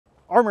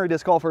Armory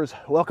disc golfers,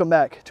 welcome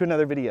back to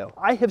another video.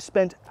 I have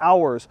spent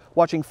hours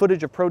watching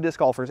footage of pro disc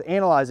golfers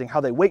analyzing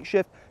how they weight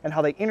shift and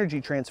how they energy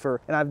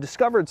transfer, and I've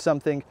discovered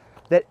something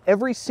that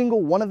every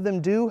single one of them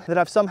do that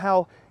I've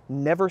somehow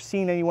never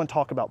seen anyone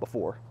talk about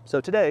before.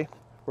 So today,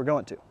 we're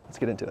going to. Let's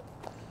get into it.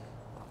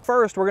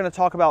 First, we're gonna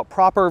talk about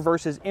proper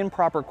versus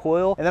improper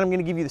coil, and then I'm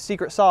gonna give you the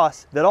secret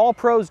sauce that all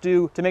pros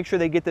do to make sure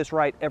they get this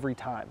right every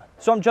time.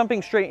 So I'm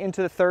jumping straight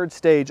into the third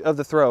stage of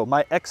the throw.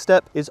 My X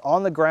step is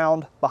on the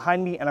ground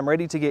behind me, and I'm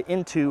ready to get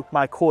into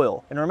my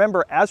coil. And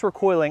remember, as we're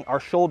coiling our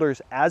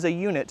shoulders as a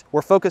unit,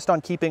 we're focused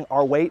on keeping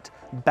our weight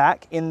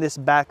back in this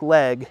back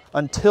leg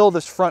until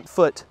this front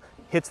foot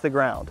hits the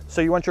ground.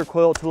 So you want your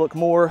coil to look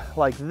more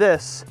like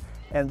this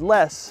and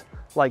less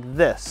like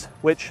this,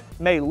 which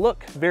may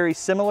look very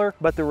similar,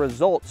 but the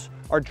results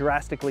are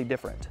drastically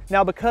different.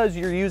 Now, because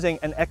you're using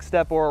an X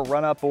step or a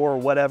run up or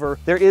whatever,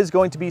 there is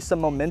going to be some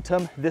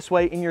momentum this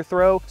way in your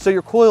throw. So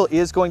your coil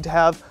is going to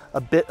have a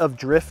bit of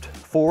drift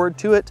forward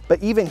to it.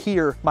 But even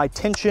here, my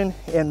tension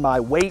and my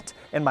weight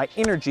and my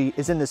energy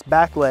is in this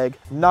back leg,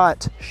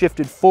 not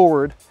shifted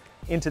forward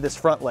into this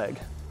front leg.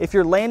 If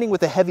you're landing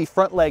with a heavy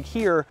front leg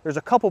here, there's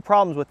a couple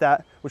problems with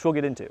that, which we'll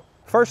get into.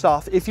 First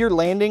off, if you're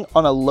landing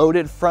on a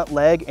loaded front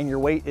leg and your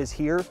weight is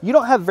here, you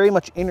don't have very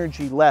much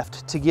energy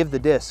left to give the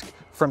disc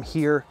from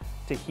here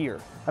to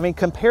here. I mean,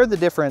 compare the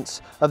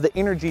difference of the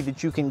energy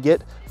that you can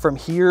get from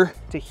here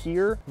to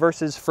here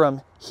versus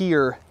from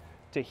here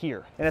to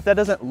here. And if that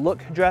doesn't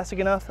look drastic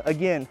enough,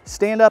 again,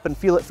 stand up and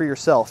feel it for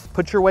yourself.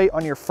 Put your weight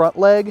on your front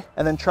leg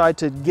and then try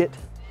to get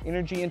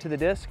energy into the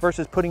disc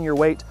versus putting your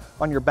weight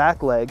on your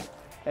back leg,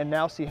 and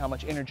now see how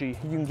much energy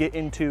you can get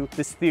into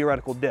this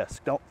theoretical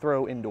disc. Don't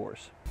throw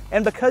indoors.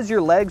 And because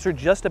your legs are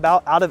just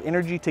about out of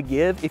energy to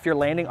give if you're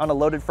landing on a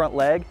loaded front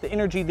leg, the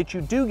energy that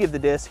you do give the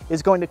disc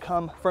is going to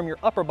come from your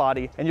upper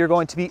body, and you're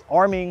going to be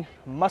arming,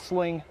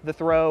 muscling the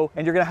throw,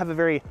 and you're gonna have a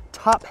very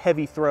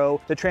top-heavy throw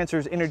that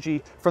transfers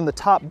energy from the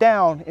top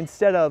down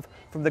instead of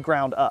from the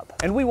ground up.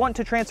 And we want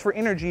to transfer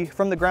energy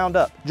from the ground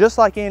up, just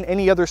like in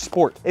any other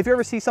sport. If you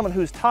ever see someone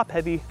who's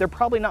top-heavy, they're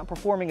probably not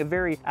performing a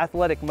very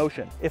athletic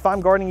motion. If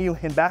I'm guarding you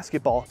in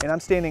basketball and I'm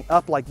standing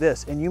up like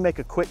this and you make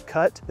a quick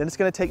cut, then it's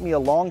gonna take me a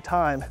long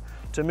time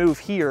to move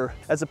here,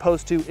 as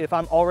opposed to if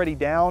I'm already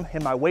down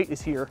and my weight is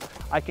here,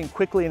 I can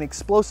quickly and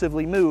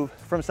explosively move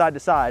from side to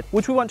side,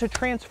 which we want to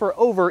transfer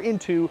over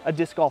into a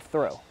disc golf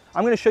throw.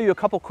 I'm gonna show you a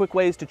couple quick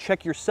ways to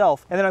check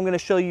yourself, and then I'm gonna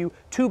show you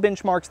 2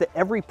 benchmarks that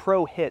every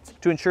pro hits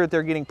to ensure that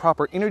they're getting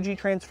proper energy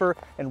transfer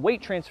and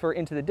weight transfer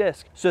into the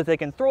disc so that they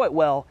can throw it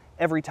well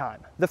every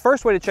time. The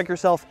first way to check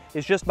yourself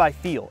is just by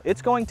feel.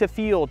 It's going to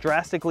feel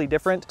drastically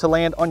different to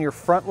land on your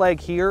front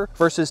leg here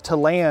versus to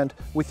land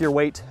with your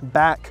weight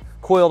back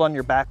coiled on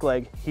your back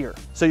leg here.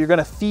 So you're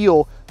gonna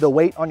feel the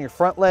weight on your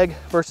front leg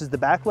versus the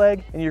back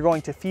leg, and you're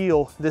going to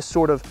feel this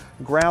sort of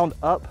ground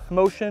up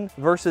motion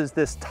versus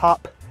this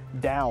top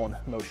down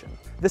motion.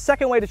 The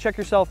second way to check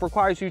yourself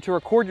requires you to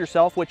record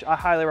yourself, which I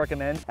highly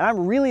recommend. And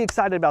I'm really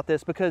excited about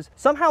this because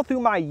somehow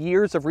through my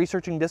years of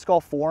researching disc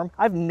golf form,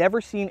 I've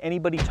never seen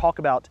anybody talk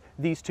about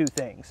these 2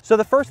 things. So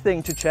the first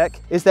thing to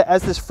check is that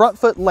as this front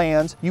foot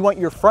lands, you want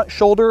your front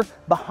shoulder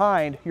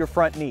behind your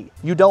front knee.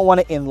 You don't want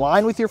it in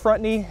line with your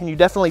front knee, and you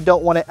definitely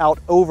don't want it out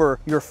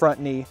over your front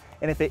knee.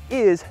 And if it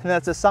is, then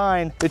that's a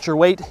sign that your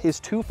weight is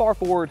too far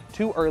forward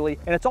too early.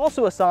 And it's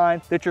also a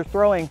sign that you're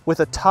throwing with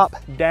a top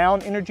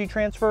down energy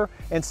transfer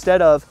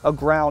instead of a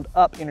ground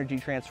up energy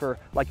transfer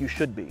like you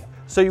should be.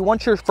 So you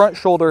want your front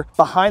shoulder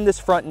behind this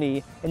front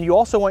knee, and you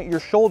also want your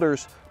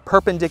shoulders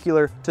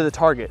perpendicular to the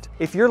target.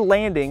 If you're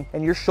landing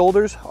and your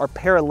shoulders are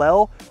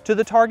parallel to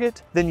the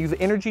target, then you've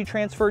energy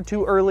transferred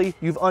too early,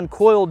 you've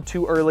uncoiled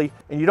too early,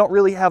 and you don't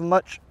really have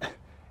much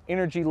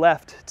energy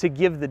left to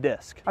give the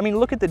disc. I mean,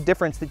 look at the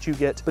difference that you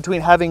get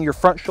between having your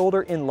front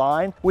shoulder in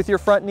line with your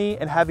front knee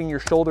and having your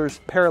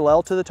shoulders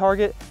parallel to the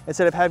target,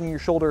 instead of having your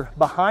shoulder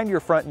behind your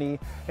front knee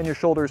and your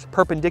shoulders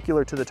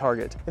perpendicular to the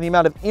target. And the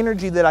amount of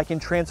energy that I can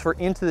transfer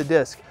into the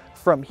disc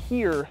from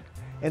here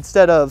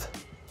instead of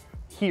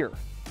here.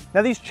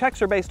 Now, these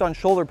checks are based on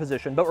shoulder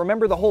position, but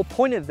remember, the whole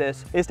point of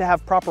this is to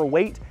have proper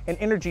weight and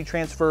energy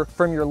transfer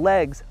from your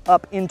legs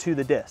up into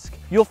the disc.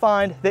 You'll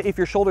find that if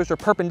your shoulders are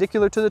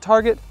perpendicular to the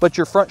target, but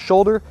your front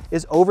shoulder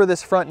is over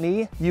this front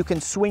knee, you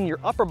can swing your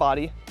upper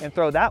body and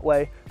throw that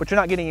way, but you're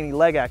not getting any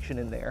leg action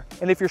in there.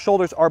 And if your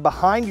shoulders are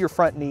behind your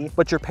front knee,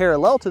 but you're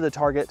parallel to the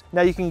target,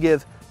 now you can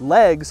give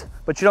legs,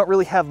 but you don't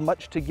really have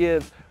much to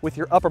give with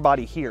your upper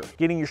body here.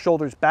 Getting your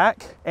shoulders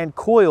back and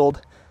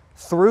coiled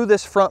through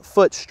this front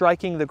foot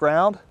striking the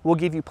ground will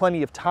give you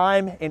plenty of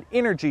time and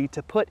energy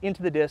to put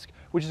into the disc,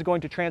 which is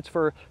going to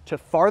transfer to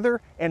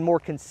farther and more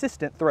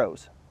consistent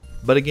throws.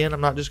 But again,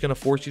 I'm not just going to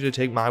force you to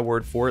take my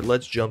word for it.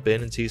 Let's jump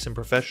in and see some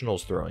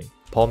professionals throwing.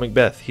 Paul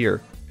McBeth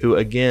here, who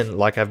again,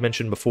 like I've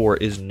mentioned before,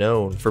 is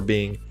known for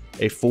being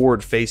a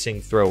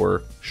forward-facing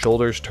thrower,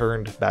 shoulders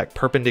turned back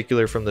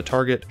perpendicular from the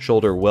target,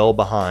 shoulder well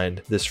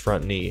behind this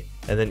front knee.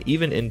 And then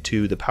even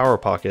into the power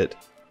pocket,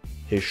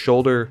 his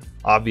shoulder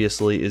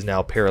obviously is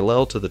now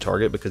parallel to the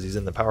target because he's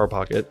in the power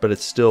pocket, but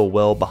it's still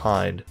well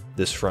behind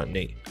this front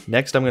knee.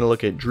 Next, I'm going to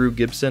look at Drew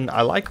Gibson.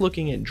 I like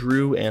looking at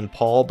Drew and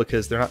Paul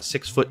because they're not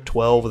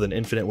 6'12" with an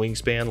infinite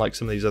wingspan like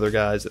some of these other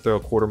guys that throw a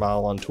quarter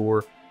mile on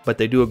tour, but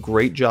they do a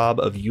great job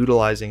of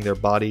utilizing their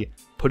body,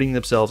 putting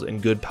themselves in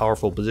good,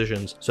 powerful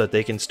positions so that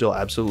they can still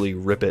absolutely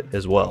rip it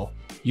as well.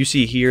 You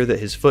see here that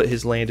his foot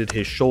has landed,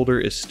 his shoulder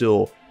is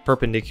still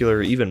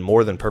perpendicular, even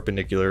more than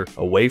perpendicular,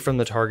 away from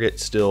the target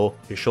still.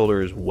 His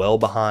shoulder is well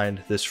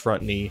behind this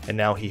front knee, and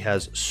now he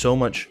has so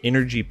much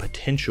energy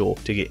potential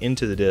to get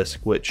into the disc,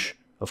 which,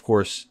 of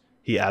course,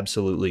 he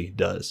absolutely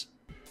does.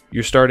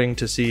 You're starting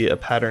to see a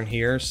pattern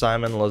here.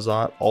 Simon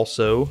Lizotte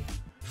also,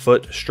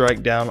 foot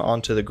strike down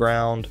onto the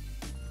ground,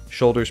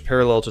 shoulders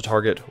parallel to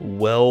target,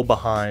 well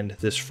behind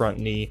this front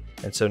knee.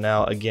 And so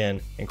now again,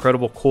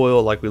 incredible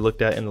coil like we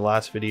looked at in the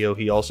last video.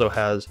 He also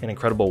has an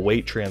incredible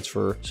weight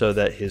transfer so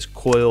that his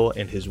coil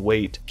and his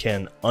weight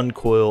can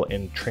uncoil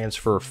and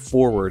transfer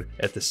forward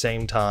at the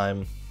same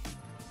time.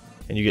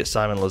 And you get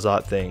Simon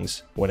Lizotte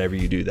things whenever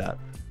you do that.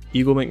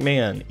 Eagle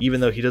McMahon, even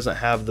though he doesn't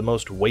have the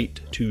most weight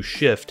to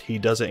shift, he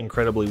does it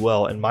incredibly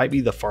well and might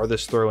be the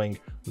farthest throwing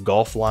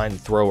golf line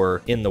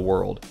thrower in the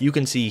world. You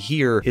can see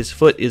here his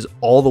foot is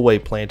all the way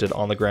planted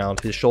on the ground.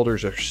 His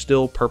shoulders are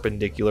still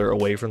perpendicular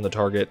away from the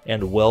target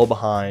and well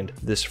behind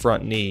this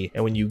front knee.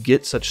 And when you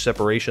get such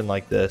separation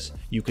like this,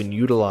 you can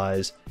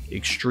utilize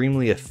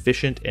extremely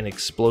efficient and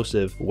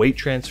explosive weight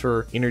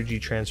transfer, energy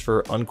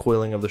transfer,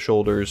 uncoiling of the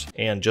shoulders.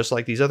 And just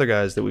like these other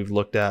guys that we've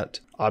looked at,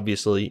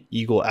 obviously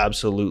Eagle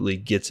absolutely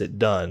gets it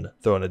done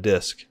throwing a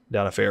disc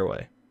down a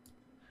fairway.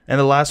 And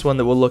the last one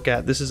that we'll look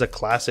at, this is a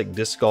classic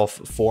disc golf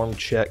form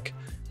check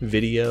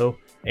video,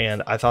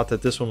 and I thought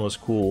that this one was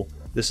cool.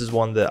 This is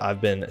one that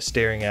I've been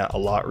staring at a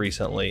lot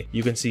recently.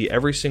 You can see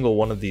every single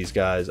one of these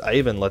guys. I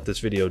even let this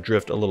video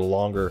drift a little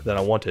longer than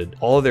I wanted.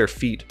 All of their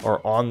feet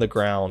are on the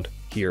ground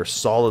here,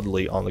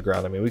 solidly on the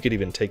ground. I mean, we could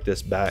even take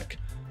this back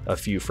a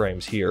few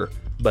frames here,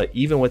 but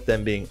even with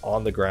them being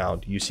on the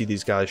ground, you see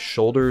these guys'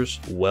 shoulders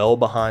well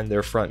behind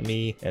their front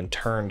knee and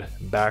turned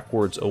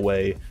backwards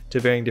away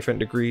to varying different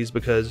degrees,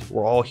 because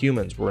we're all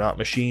humans. We're not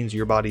machines.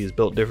 Your body is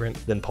built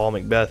different than Paul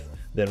McBeth,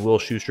 than Will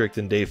Schustrick,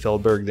 than Dave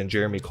Feldberg, than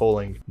Jeremy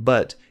Koling.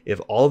 But if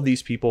all of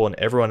these people and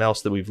everyone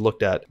else that we've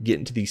looked at get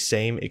into these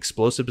same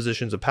explosive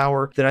positions of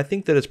power, then I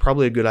think that it's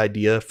probably a good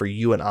idea for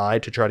you and I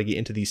to try to get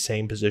into these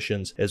same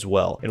positions as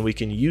well. And we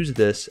can use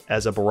this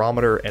as a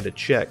barometer and a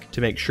check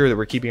to make sure that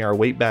we're keeping our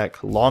weight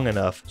back long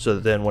enough so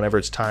that then whenever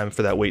it's time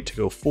for that weight to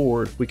go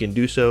forward, we can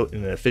do so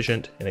in an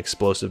efficient and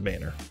explosive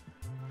manner.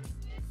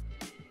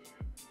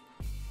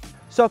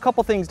 So a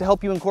couple things to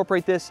help you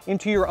incorporate this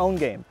into your own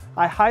game.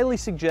 I highly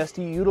suggest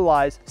you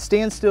utilize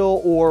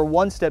standstill or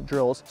one-step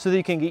drills so that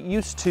you can get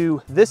used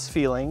to this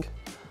feeling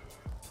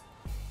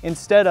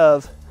instead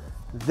of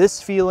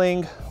this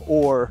feeling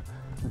or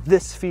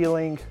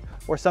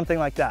something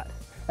like that.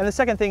 And the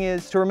second thing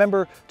is to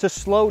remember to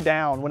slow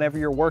down whenever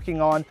you're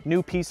working on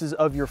new pieces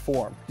of your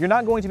form. You're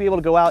not going to be able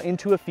to go out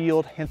into a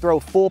field and throw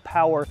full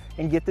power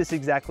and get this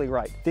exactly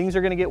right. Things are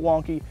going to get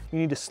wonky. You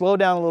need to slow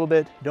down a little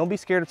bit. Don't be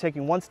scared of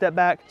taking one step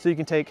back so you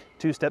can take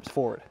 2 steps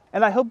forward.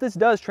 And I hope this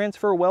does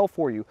transfer well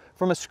for you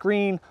from a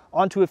screen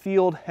onto a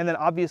field and then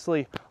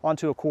obviously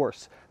onto a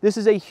course. This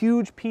is a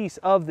huge piece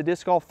of the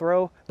disc golf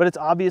throw, but it's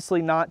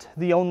obviously not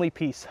the only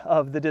piece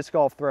of the disc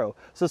golf throw.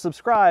 So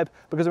subscribe,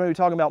 because we're going to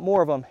be talking about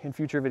more of them in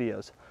future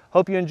videos.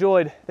 Hope you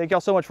enjoyed. Thank y'all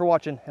so much for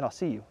watching, and I'll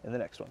see you in the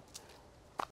next one.